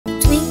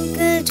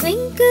Twinkle,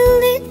 twinkle,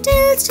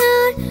 little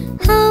star,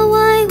 how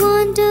I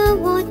wonder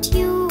what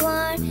you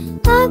are.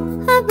 Up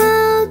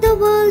above the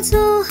world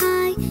so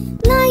high,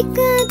 like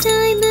a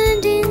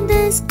diamond in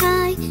the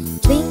sky.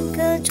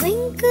 Twinkle,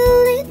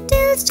 twinkle,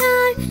 little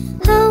star,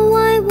 how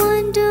I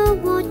wonder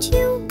what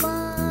you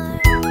are.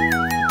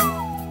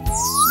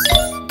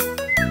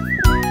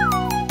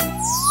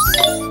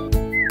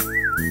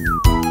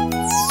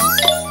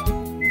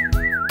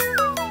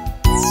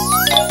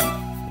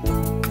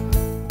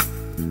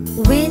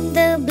 When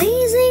the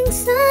blazing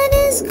sun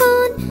is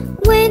gone,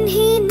 when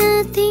he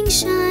nothing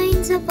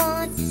shines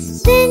upon,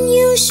 then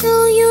you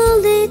show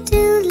your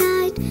little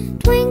light.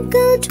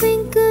 Twinkle,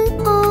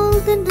 twinkle all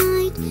the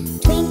night.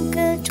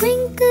 Twinkle,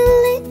 twinkle,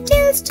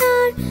 little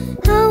star,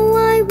 how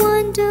I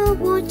wonder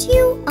what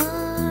you are.